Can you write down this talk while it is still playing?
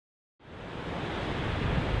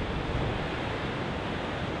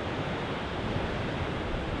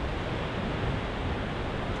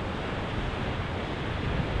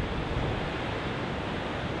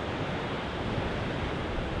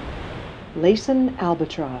Laysan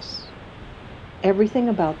albatross. Everything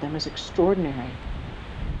about them is extraordinary.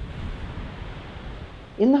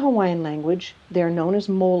 In the Hawaiian language, they are known as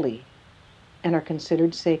Mōlī and are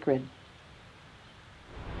considered sacred.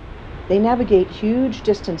 They navigate huge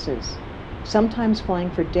distances, sometimes flying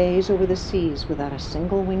for days over the seas without a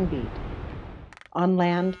single wing beat. On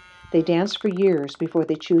land, they dance for years before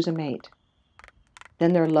they choose a mate.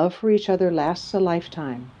 Then their love for each other lasts a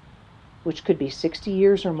lifetime, which could be 60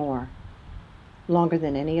 years or more, longer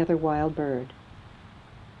than any other wild bird.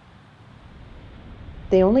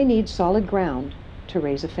 They only need solid ground to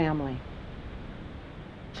raise a family.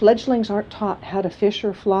 Fledglings aren't taught how to fish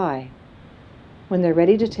or fly. When they're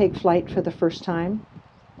ready to take flight for the first time,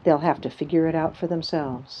 they'll have to figure it out for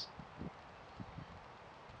themselves.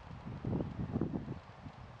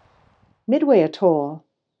 Midway Atoll,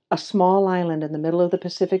 a small island in the middle of the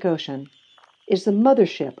Pacific Ocean, is the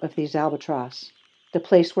mothership of these albatross, the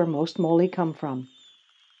place where most Mōlī come from.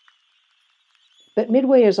 But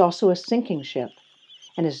Midway is also a sinking ship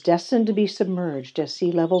and is destined to be submerged as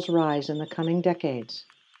sea levels rise in the coming decades.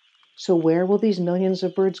 So where will these millions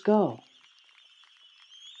of birds go?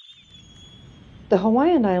 The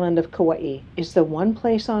Hawaiian island of Kauai is the one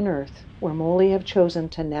place on Earth where Mōlī have chosen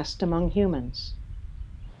to nest among humans,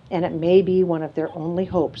 and it may be one of their only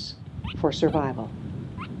hopes for survival.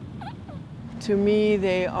 To me,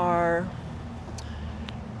 they are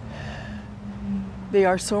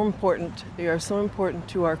so important. They are so important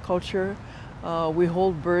to our culture. We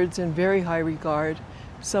hold birds in very high regard.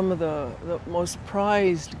 Some of the most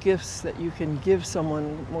prized gifts that you can give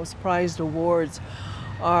someone, most prized awards,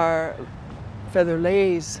 are feather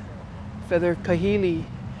leis, feather kahili,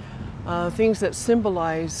 things that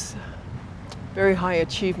symbolize very high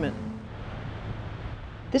achievement.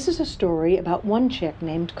 This is a story about one chick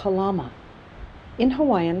named Kalama. In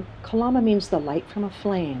Hawaiian, Kalama means the light from a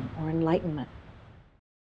flame or enlightenment.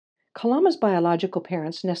 Kalama's biological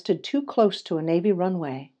parents nested too close to a Navy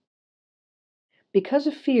runway. Because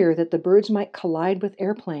of fear that the birds might collide with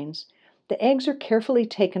airplanes, the eggs are carefully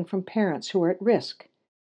taken from parents who are at risk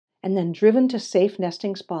and then driven to safe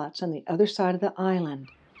nesting spots on the other side of the island,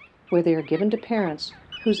 where they are given to parents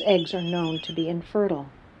whose eggs are known to be infertile.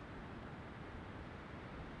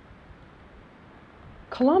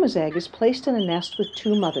 Kalama's egg is placed in a nest with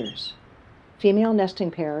two mothers. Female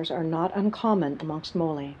nesting pairs are not uncommon amongst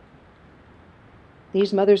Mōlī.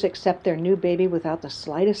 These mothers accept their new baby without the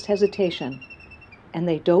slightest hesitation, and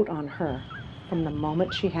they dote on her from the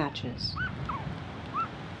moment she hatches.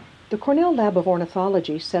 The Cornell Lab of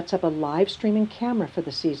Ornithology sets up a live streaming camera for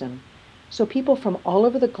the season, so people from all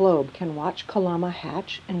over the globe can watch Kalama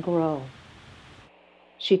hatch and grow.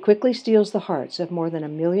 She quickly steals the hearts of more than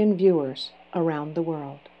 1 million viewers around the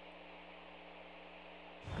world.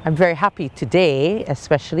 I'm very happy today,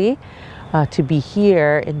 especially, to be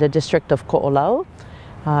here in the district of Ko'olau.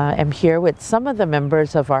 I'm here with some of the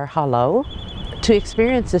members of our halau to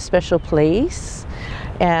experience this special place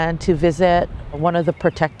and to visit one of the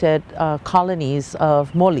protected colonies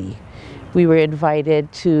of Mōlī. We were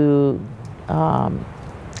invited to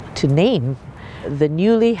name the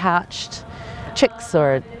newly hatched chicks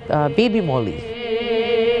or baby Mōlī.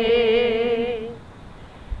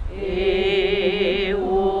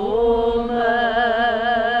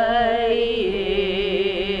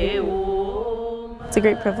 It's a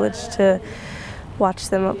great privilege to watch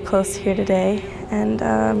them up close here today, and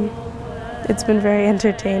it's been very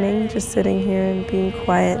entertaining just sitting here and being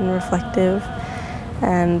quiet and reflective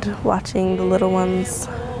and watching the little ones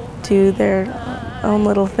do their own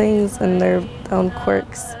little things and their own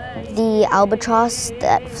quirks. The albatross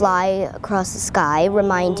that fly across the sky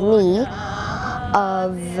remind me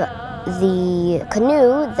of the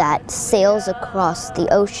canoe that sails across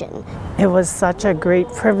the ocean. It was such a great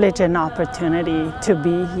privilege and opportunity to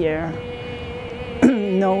be here,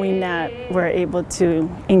 knowing that we're able to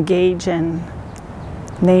engage and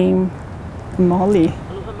name Mōlī.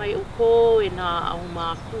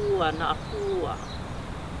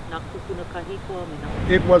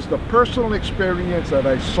 It was the personal experience that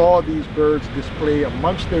I saw these birds display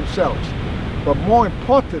amongst themselves, but more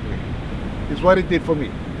importantly is what it did for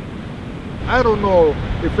me. I don't know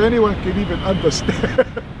if anyone can even understand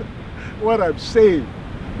what I'm saying,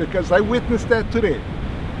 because I witnessed that today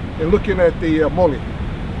in looking at the Mōlī,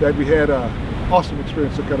 that we had an awesome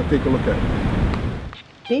experience to kind of take a look at.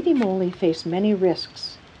 Baby Mōlī face many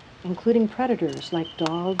risks, including predators like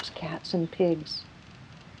dogs, cats, and pigs.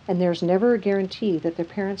 And there's never a guarantee that their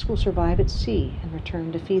parents will survive at sea and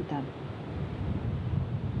return to feed them.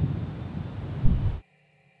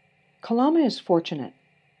 Kalama is fortunate.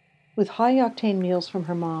 With high-octane meals from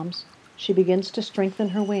her moms, she begins to strengthen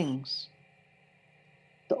her wings.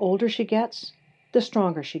 The older she gets, the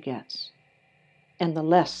stronger she gets, and the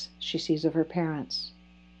less she sees of her parents.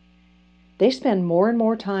 They spend more and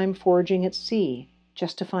more time foraging at sea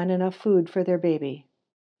just to find enough food for their baby.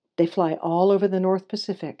 They fly all over the North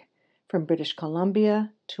Pacific, from British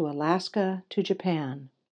Columbia to Alaska to Japan.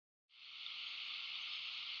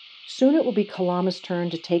 Soon it will be Kalama's turn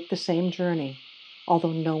to take the same journey,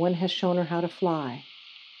 although no one has shown her how to fly.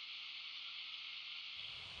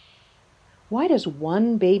 Why does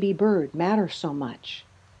one baby bird matter so much?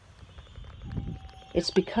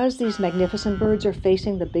 It's because these magnificent birds are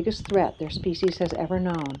facing the biggest threat their species has ever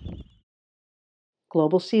known.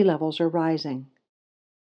 Global sea levels are rising.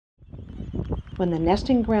 When the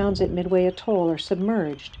nesting grounds at Midway Atoll are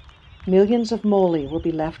submerged, millions of Mōlī will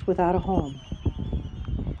be left without a home.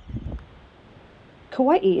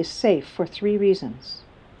 Kauai is safe for 3 reasons.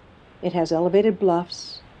 It has elevated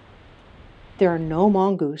bluffs. There are no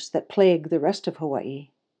mongoose that plague the rest of Hawaii.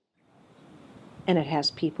 And it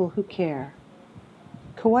has people who care.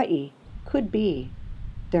 Kauai could be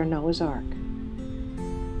their Noah's Ark.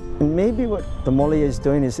 And maybe what the Mōlī is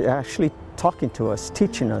doing is actually talking to us,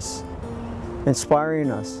 teaching us,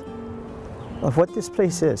 inspiring us of what this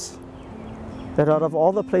place is. That out of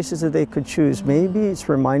all the places that they could choose, maybe it's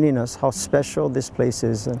reminding us how special this place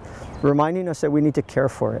is and reminding us that we need to care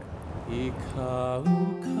for it.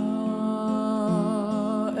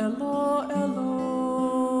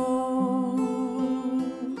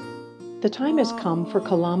 The time has come for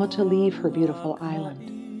Kalama to leave her beautiful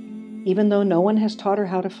island, even though no one has taught her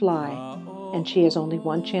how to fly, and she has only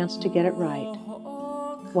one chance to get it right.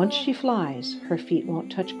 Once she flies, her feet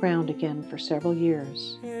won't touch ground again for several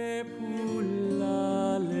years.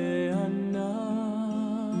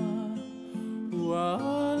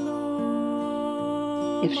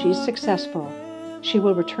 If she's successful, she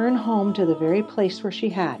will return home to the very place where she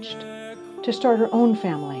hatched, to start her own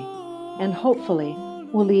family, and hopefully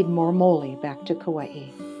will lead more Mōlī back to Kauai.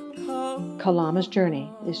 Kalama's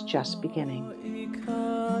journey is just beginning.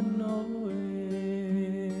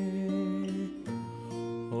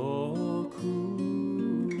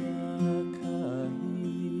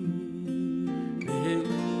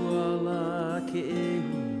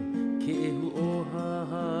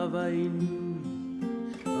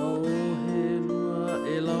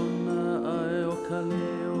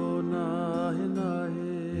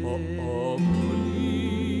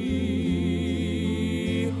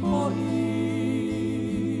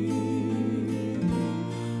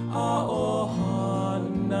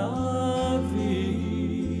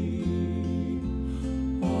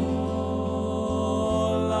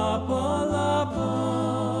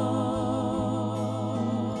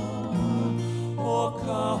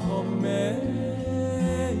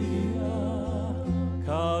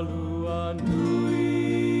 Kalua